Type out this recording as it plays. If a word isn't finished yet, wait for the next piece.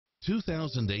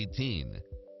2018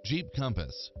 Jeep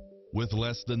Compass. With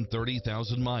less than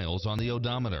 30,000 miles on the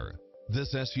odometer,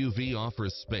 this SUV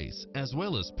offers space as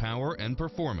well as power and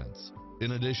performance.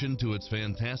 In addition to its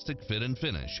fantastic fit and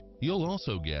finish, you'll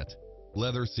also get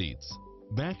leather seats,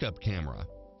 backup camera,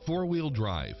 four-wheel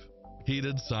drive,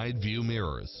 heated side view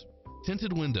mirrors,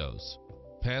 tinted windows,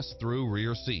 pass-through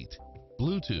rear seat,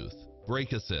 Bluetooth,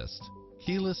 brake assist,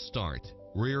 keyless start,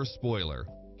 rear spoiler,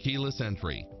 keyless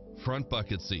entry, front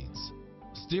bucket seats,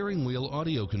 steering wheel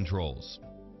audio controls,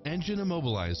 engine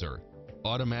immobilizer,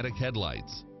 automatic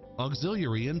headlights,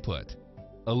 auxiliary input,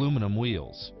 aluminum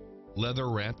wheels,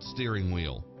 leather-wrapped steering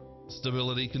wheel,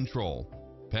 stability control,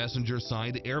 passenger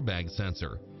side airbag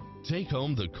sensor. Take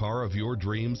home the car of your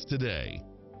dreams today.